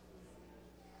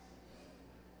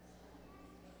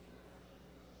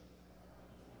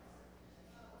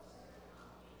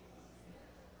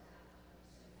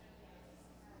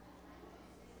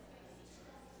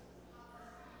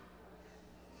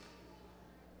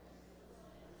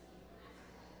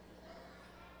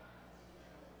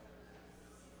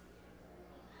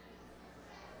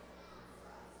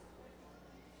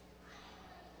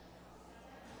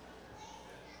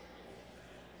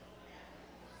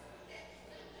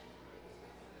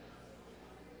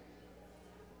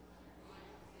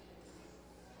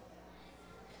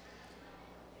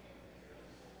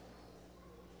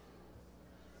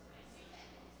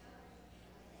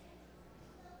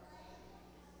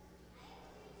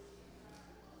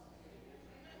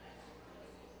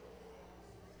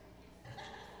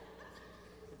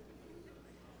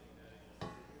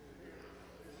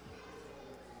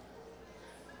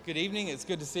Good evening. It's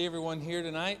good to see everyone here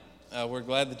tonight. We're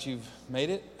glad that you've made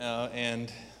it,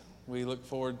 and we look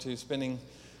forward to spending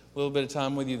a little bit of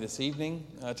time with you this evening.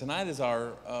 Tonight is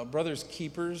our Brothers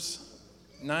Keepers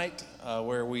night,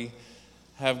 where we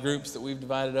have groups that we've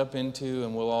divided up into,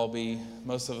 and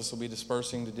most of us will be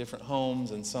dispersing to different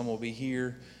homes, and some will be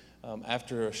here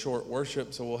after a short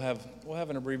worship. So we'll have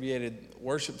an abbreviated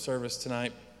worship service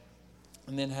tonight,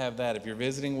 and then have that. If you're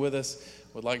visiting with us,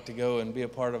 would like to go and be a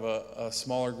part of a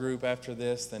smaller group after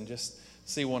this, then just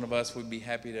see one of us. We'd be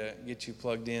happy to get you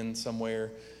plugged in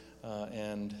somewhere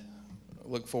and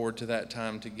look forward to that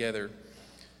time together.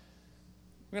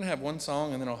 We're going to have one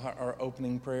song and then our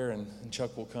opening prayer, and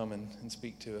Chuck will come and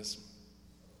speak to us.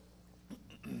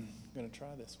 I'm going to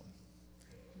try this one.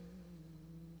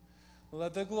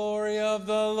 Let the glory of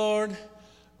the Lord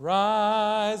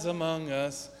rise among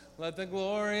us. Let the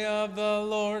glory of the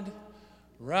Lord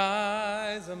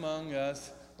rise among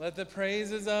us. Let the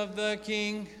praises of the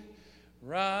King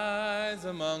rise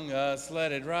among us.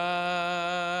 Let it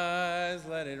rise,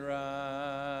 let it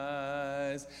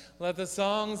rise. Let the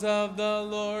songs of the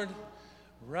Lord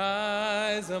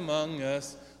rise among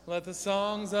us. Let the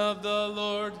songs of the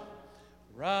Lord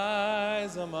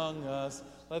rise among us.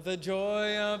 Let the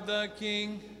joy of the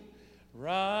King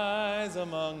rise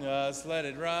among us. Let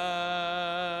it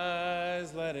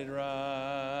rise, let it rise.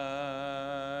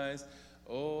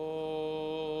 Oh,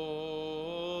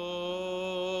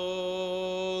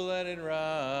 let it rise,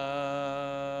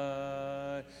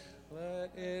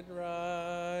 let it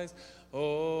rise. Oh,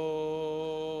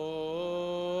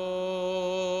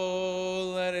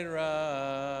 let it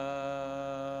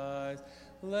rise,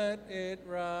 let it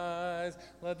rise.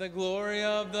 Let the glory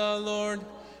of the Lord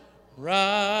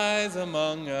rise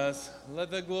among us.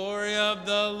 Let the glory of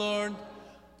the Lord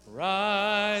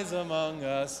rise among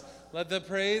us. Let the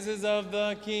praises of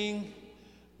the King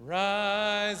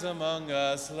rise among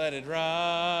us. Let it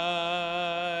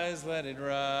rise, let it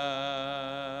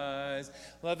rise.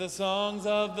 Let the songs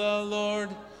of the Lord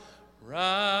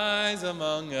rise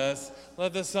among us.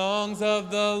 Let the songs of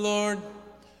the Lord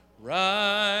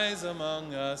rise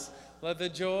among us. Let the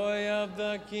joy of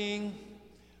the King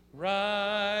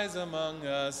rise among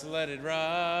us. Let it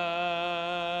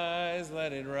rise,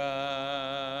 let it rise.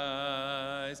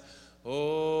 Oh,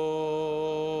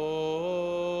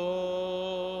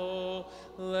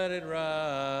 let it rise,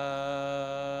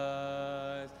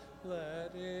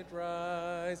 let it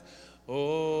rise. Oh,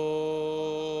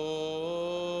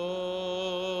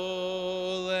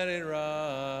 let it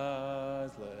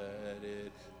rise,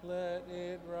 let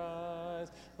it rise.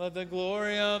 Let the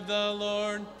glory of the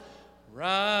Lord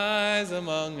rise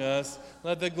among us.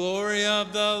 Let the glory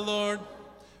of the Lord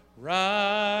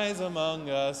rise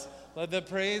among us. Let the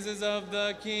praises of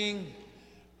the King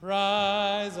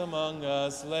rise among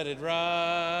us. Let it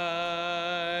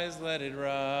rise, let it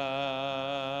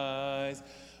rise.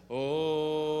 Oh,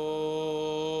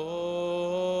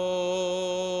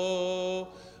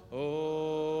 oh,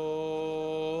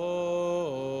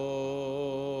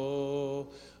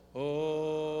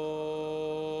 oh,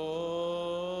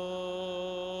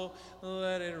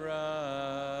 let it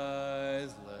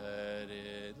rise, let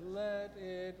it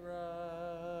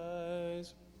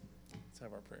rise. Let's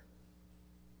have our prayer.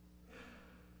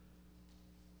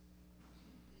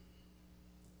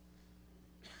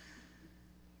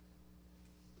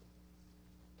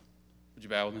 Would you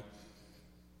bow with me?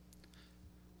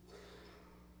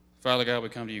 Father God, we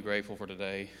come to you grateful for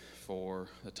today, for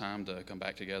the time to come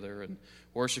back together and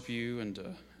worship you and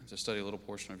to study a little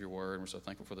portion of your word. We're so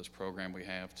thankful for this program we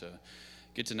have to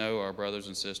get to know our brothers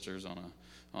and sisters on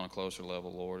a closer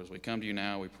level, Lord. As we come to you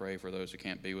now, we pray for those who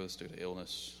can't be with us due to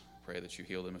illness. Pray that you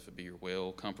heal them if it be your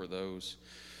will. Comfort those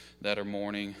that are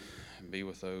mourning, and be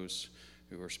with those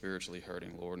who are spiritually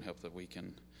hurting, Lord, and help that we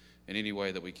can, in any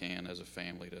way that we can as a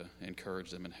family, to encourage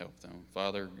them and help them.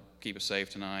 Father, keep us safe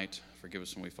tonight. Forgive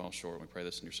us when we fall short. We pray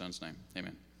this in your Son's name.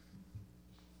 Amen.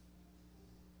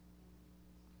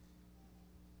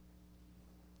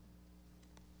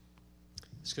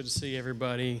 It's good to see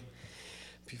everybody.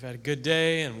 If you've had a good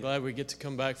day, and I'm glad we get to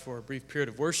come back for a brief period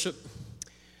of worship.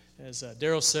 As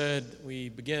Daryl said, we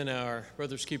begin our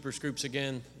Brothers Keepers groups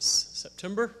again this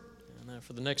September, and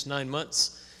for the next 9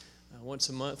 months, once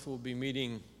a month we'll be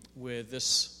meeting with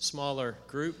this smaller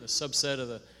group, a subset of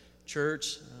the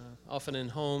church, often in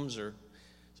homes or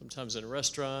sometimes in a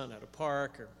restaurant, at a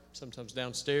park, or sometimes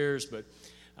downstairs. But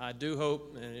I do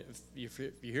hope, and if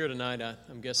you're here tonight,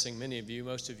 I'm guessing many of you,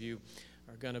 most of you,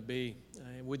 are going to be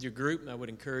with your group, and I would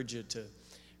encourage you to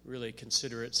really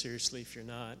consider it seriously if you're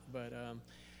not. But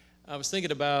I was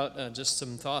thinking about just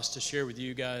some thoughts to share with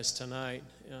you guys tonight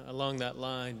along that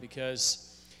line, because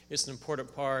it's an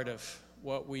important part of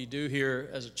what we do here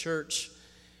as a church.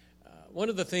 One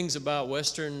of the things about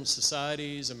Western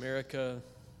societies, America,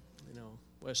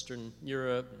 Western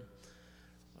Europe,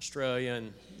 Australia,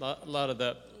 and a lot of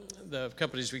the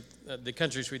countries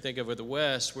we think of with the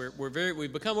West,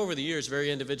 we've become over the years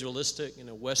very individualistic.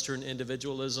 Western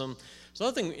individualism. There's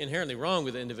nothing inherently wrong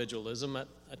with individualism. I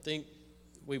think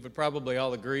we would probably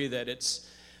all agree that it's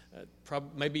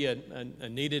maybe a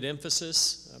needed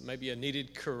emphasis, maybe a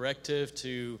needed corrective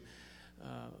to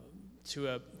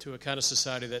a kind of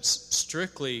society that's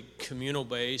strictly communal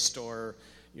based, or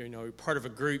you're part of a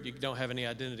group, you don't have any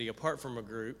identity apart from a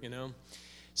group.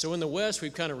 So in the West,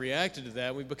 we've kind of reacted to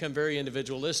that. We've become very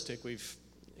individualistic. We've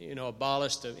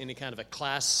abolished any kind of a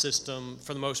class system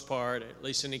for the most part, at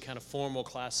least any kind of formal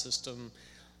class system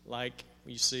like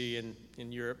you see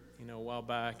in Europe, a while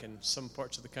back, and some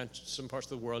parts of the country, some parts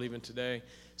of the world even today.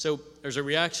 So there's a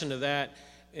reaction to that,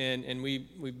 and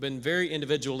we've been very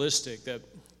individualistic.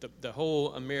 The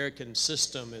whole American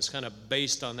system is kind of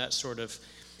based on that sort of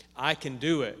I can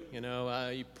do it.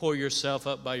 You pull yourself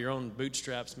up by your own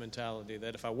bootstraps mentality,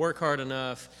 that if I work hard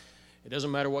enough, it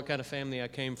doesn't matter what kind of family I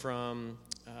came from.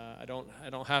 I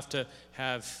don't have to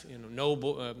have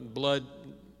noble blood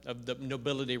of the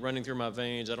nobility running through my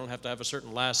veins. I don't have to have a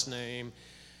certain last name.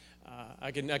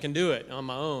 I can do it on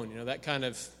my own.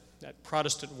 That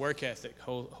Protestant work ethic,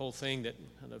 whole thing that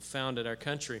kind of founded our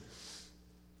country.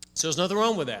 So there's nothing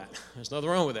wrong with that. There's nothing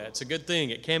wrong with that. It's a good thing.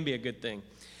 It can be a good thing.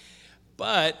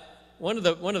 But one of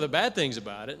the bad things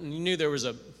about it, and you knew there was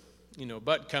a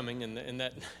but coming in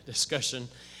that discussion.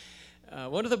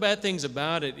 One of the bad things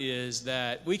about it is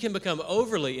that we can become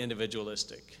overly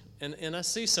individualistic. And I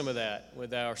see some of that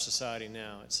with our society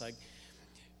now. It's like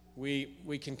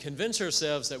we can convince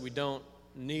ourselves that we don't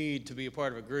need to be a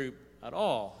part of a group at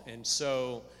all. And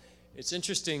so it's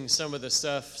interesting, some of the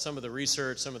stuff, some of the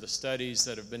research, some of the studies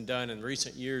that have been done in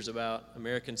recent years about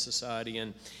American society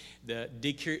and the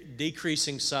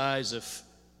decreasing size of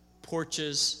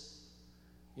porches.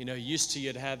 Used to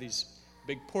you'd have these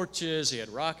big porches, you had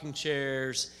rocking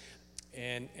chairs,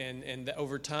 and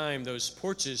over time those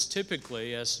porches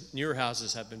typically, as newer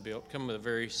houses have been built, come with a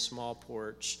very small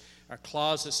porch. Our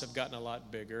closets have gotten a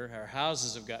lot bigger, our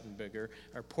houses have gotten bigger,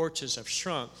 our porches have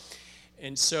shrunk.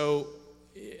 And so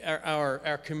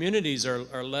our communities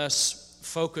are less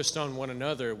focused on one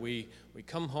another. We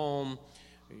come home,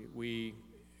 we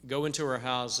go into our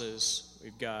houses,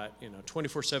 we've got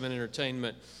 24/7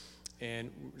 entertainment,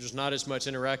 and there's not as much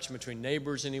interaction between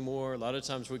neighbors anymore. A lot of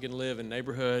times we can live in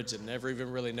neighborhoods and never even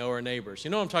really know our neighbors.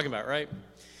 You know what I'm talking about, right?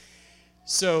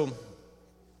 So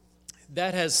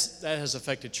that has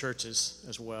affected churches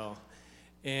as well.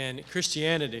 And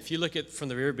Christianity, if you look at from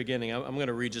the very beginning, I'm going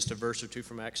to read just a verse or two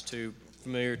from Acts 2,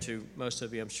 familiar to most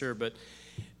of you, I'm sure, but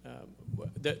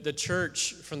the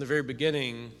church from the very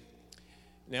beginning,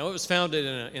 now it was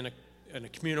founded in a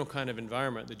communal kind of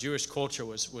environment. The Jewish culture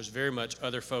was very much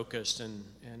other-focused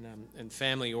and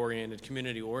family-oriented,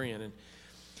 community-oriented.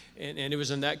 And it was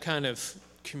in that kind of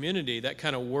community, that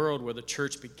kind of world where the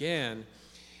church began.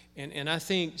 And I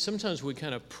think sometimes we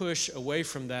kind of push away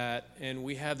from that, and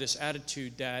we have this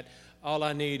attitude that all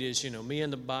I need is, me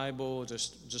and the Bible,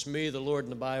 just me, the Lord,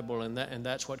 and the Bible, and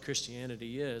that's what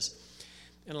Christianity is.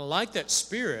 And I like that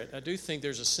spirit. I do think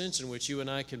there's a sense in which you and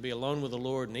I can be alone with the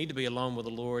Lord, need to be alone with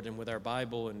the Lord and with our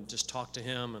Bible, and just talk to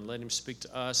Him and let Him speak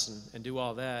to us and do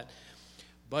all that.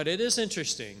 But it is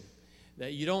interesting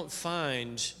that you don't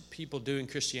find people doing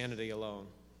Christianity alone.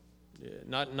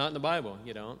 Not in the Bible.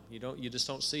 You just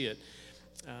don't see it.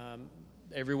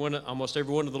 Almost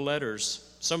every one of the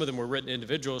letters, some of them were written to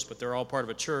individuals, but they're all part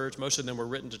of a church. Most of them were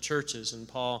written to churches, and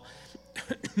Paul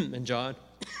and John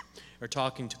are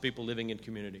talking to people living in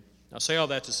community. I'll say all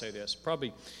that to say this,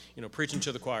 probably, preaching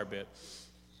to the choir a bit,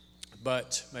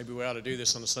 but maybe we ought to do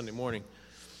this on a Sunday morning.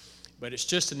 But it's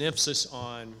just an emphasis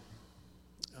on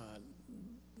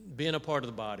being a part of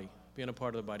the body,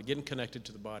 getting connected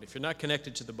to the body. If you're not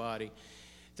connected to the body,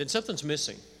 then something's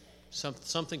missing.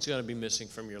 Something's going to be missing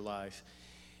from your life.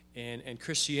 And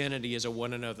Christianity is a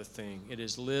one another thing. It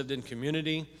is lived in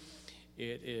community.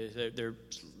 There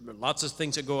are lots of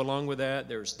things that go along with that.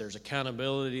 There's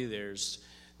accountability. There's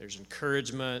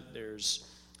encouragement. There's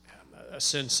a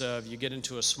sense of you get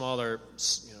into a smaller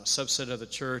subset of the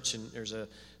church, and there's a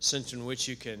sense in which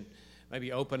you can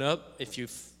maybe open up if you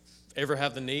ever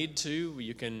have the need to.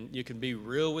 You can be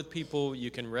real with people.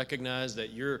 You can recognize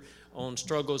that your own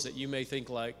struggles, that you may think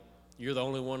like you're the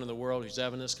only one in the world who's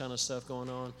having this kind of stuff going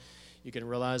on. You can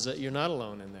realize that you're not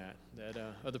alone in that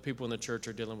other people in the church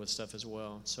are dealing with stuff as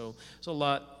well. So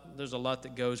there's a lot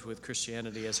that goes with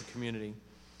Christianity as a community.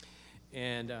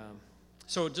 And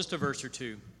So just a verse or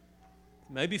two,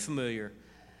 maybe familiar,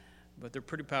 but they're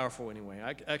pretty powerful anyway.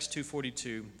 Acts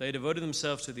 2:42, they devoted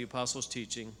themselves to the apostles'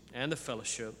 teaching and the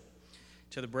fellowship,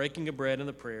 to the breaking of bread and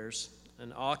the prayers,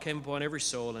 and awe came upon every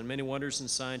soul, and many wonders and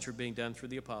signs were being done through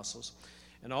the apostles.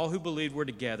 And all who believed were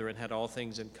together and had all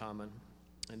things in common.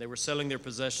 And they were selling their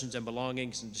possessions and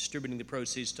belongings and distributing the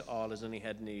proceeds to all as any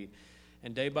had need.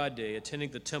 And day by day,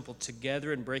 attending the temple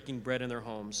together and breaking bread in their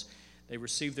homes, they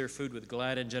received their food with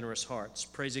glad and generous hearts,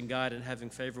 praising God and having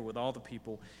favor with all the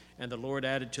people. And the Lord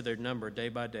added to their number day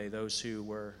by day those who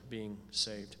were being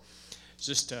saved. It's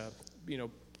just,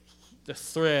 the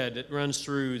thread that runs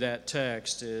through that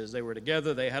text is they were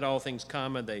together, they had all things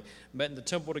common, they met in the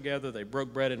temple together, they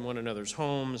broke bread in one another's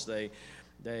homes, they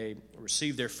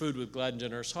received their food with glad and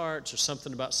generous hearts. There's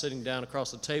something about sitting down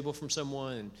across the table from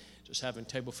someone and just having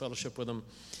table fellowship with them.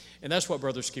 And that's what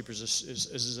Brothers Keepers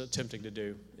is attempting to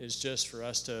do, is just for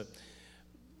us to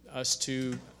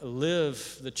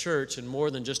live the church in more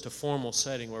than just a formal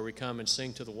setting where we come and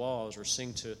sing to the walls or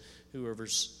sing to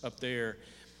whoever's up there,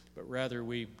 but rather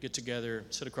we get together,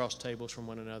 sit across tables from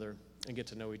one another, and get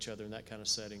to know each other in that kind of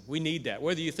setting. We need that.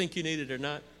 Whether you think you need it or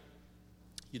not,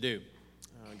 you do.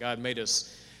 God made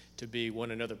us to be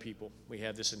one another people. We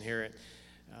have this inherent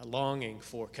longing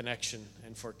for connection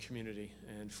and for community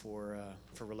and for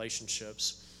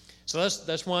relationships. So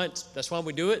that's why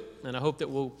we do it, and I hope that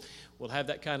we'll have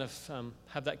that kind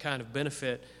of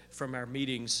benefit from our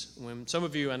meetings. When some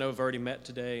of you I know have already met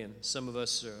today, and some of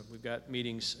us we've got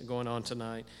meetings going on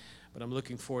tonight, but I'm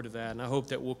looking forward to that, and I hope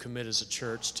that we'll commit as a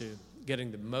church to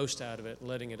getting the most out of it,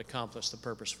 letting it accomplish the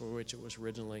purpose for which it was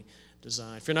originally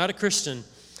designed. If you're not a Christian,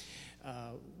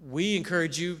 we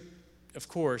encourage you. Of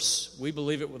course, we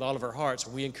believe it with all of our hearts.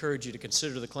 We encourage you to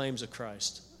consider the claims of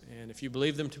Christ. And if you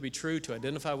believe them to be true, to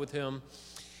identify with Him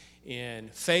in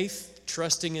faith,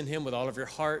 trusting in Him with all of your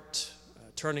heart,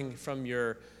 turning from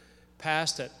your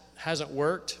past that hasn't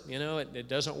worked. It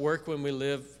doesn't work when we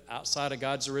live outside of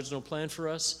God's original plan for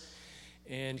us.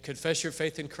 And confess your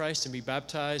faith in Christ and be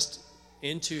baptized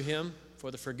into Him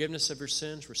for the forgiveness of your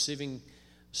sins, receiving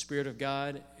the Spirit of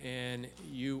God, and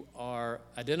you are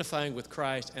identifying with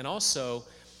Christ, and also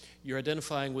you're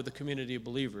identifying with the community of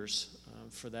believers.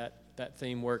 For that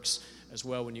theme works as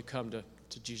well when you come to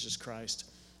Jesus Christ.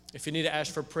 If you need to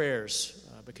ask for prayers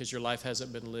because your life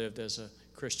hasn't been lived as a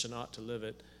Christian ought to live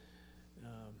it,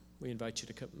 we invite you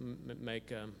to come, make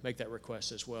that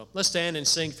request as well. Let's stand and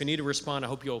sing. If you need to respond, I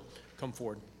hope you'll come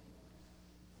forward.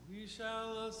 We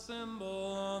shall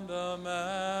assemble on the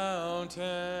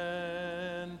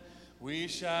mountain. We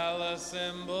shall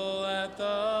assemble at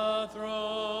the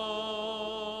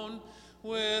throne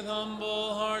with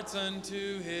humble hearts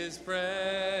unto His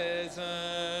presence.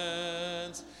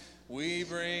 We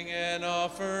bring an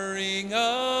offering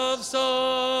of song,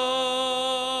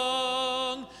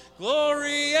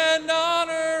 glory and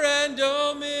honor and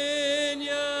dominion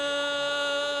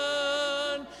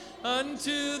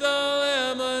unto the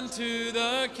Lamb, unto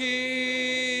the King.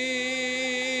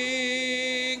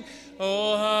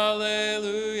 Oh,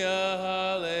 hallelujah,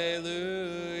 hallelujah.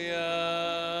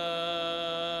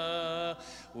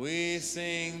 We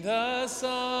sing the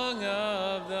song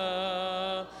of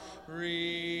the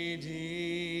redeemed.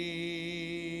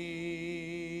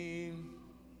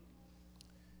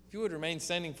 If you would remain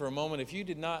standing for a moment, if you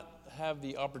did not have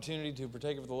the opportunity to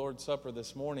partake of the Lord's Supper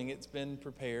this morning, it's been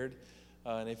prepared.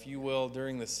 And if you will,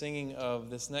 during the singing of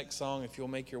this next song, if you'll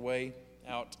make your way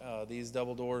out these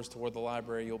double doors toward the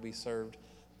library, you'll be served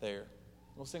there.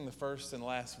 We'll sing the first and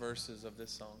last verses of this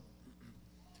song.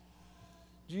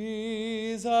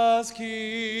 Jesus,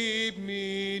 keep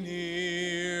me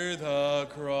near the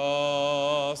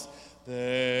cross,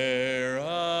 there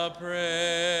a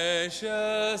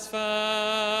precious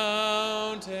fountain,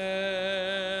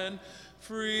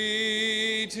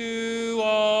 free to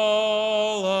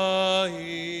all a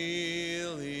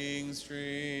healing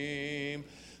stream,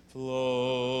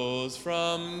 flows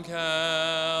from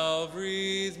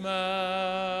Calvary's mountain.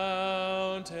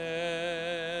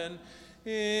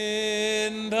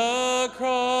 In the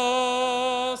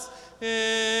cross,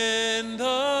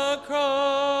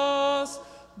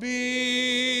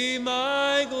 be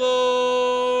my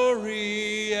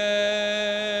glory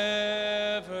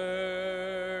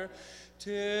ever,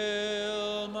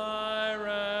 till my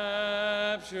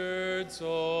raptured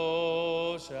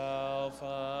soul shall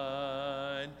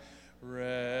find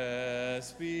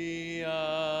rest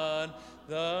beyond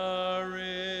the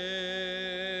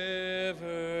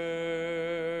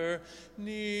river.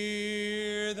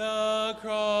 Near the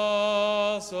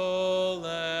cross, O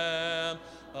Lamb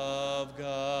of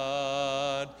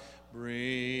God,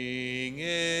 bring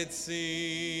its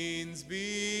scenes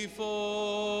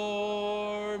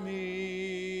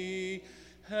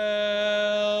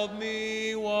help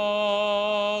me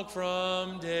walk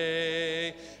from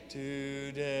day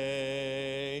to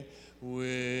day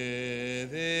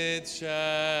with its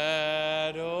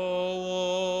shadow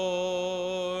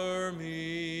o'er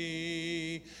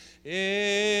me.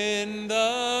 In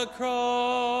the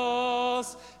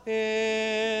cross,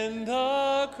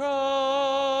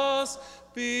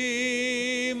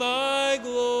 be my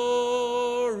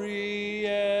glory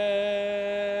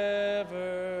ever,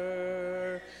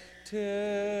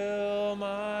 till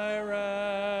my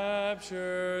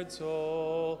raptured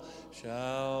soul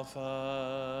shall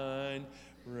find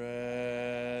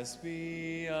rest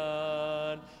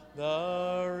beyond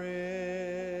the river.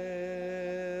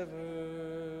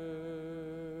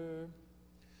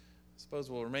 I suppose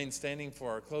we'll remain standing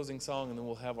for our closing song, and then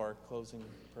we'll have our closing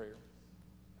prayer.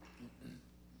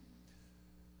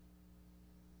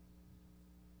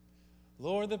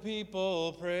 Lord, the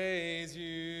people praise you,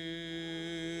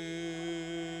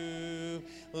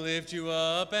 lift you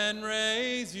up and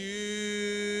raise you.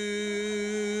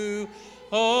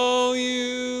 Oh,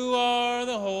 you are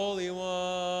the Holy One.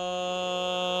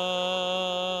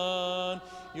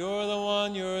 You're the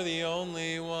one, you're the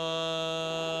only one.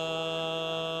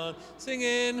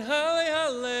 Singing, halle,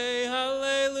 halle,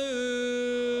 hallelujah.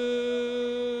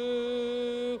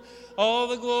 All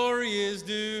the glory is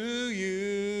due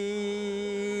you.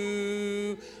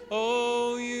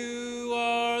 Oh, you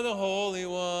are the Holy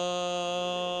One.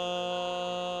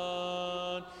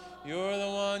 You're the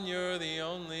one, you're the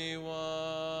only one.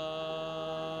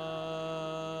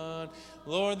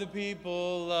 Lord, the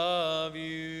people love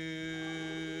you.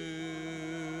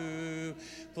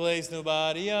 Place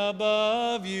nobody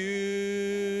above you.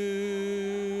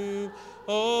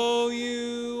 Oh,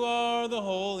 you are the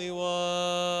Holy One.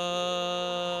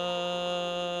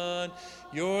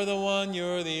 You're the one,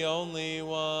 you're the only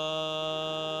one.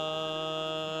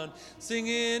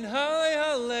 Singing, halle,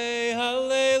 halle,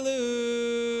 hallelujah.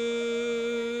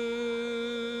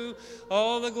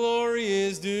 All the glory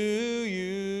is due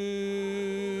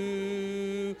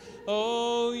you.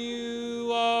 Oh, you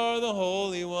are the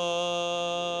Holy One.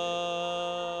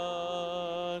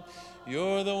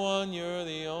 You're the one, you're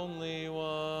the only one.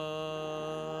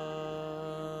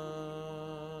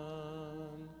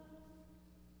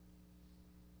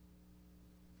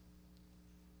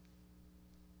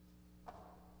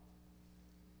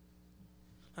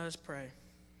 Let us pray.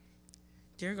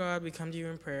 Dear God, we come to you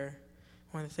in prayer.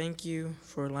 I want to thank you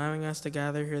for allowing us to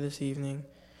gather here this evening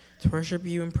to worship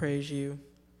you and praise you.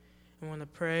 I want to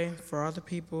pray for all the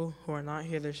people who are not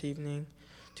here this evening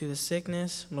due to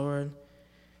sickness. Lord,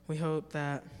 we hope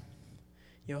that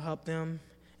you'll help them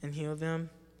and heal them.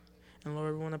 And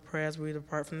Lord, we want to pray as we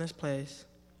depart from this place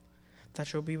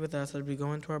that you'll be with us as we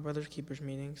go into our Brothers Keepers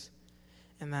meetings,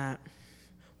 and that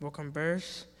we'll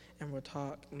converse and we'll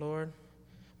talk. Lord,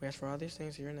 we ask for all these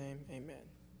things in your name. Amen.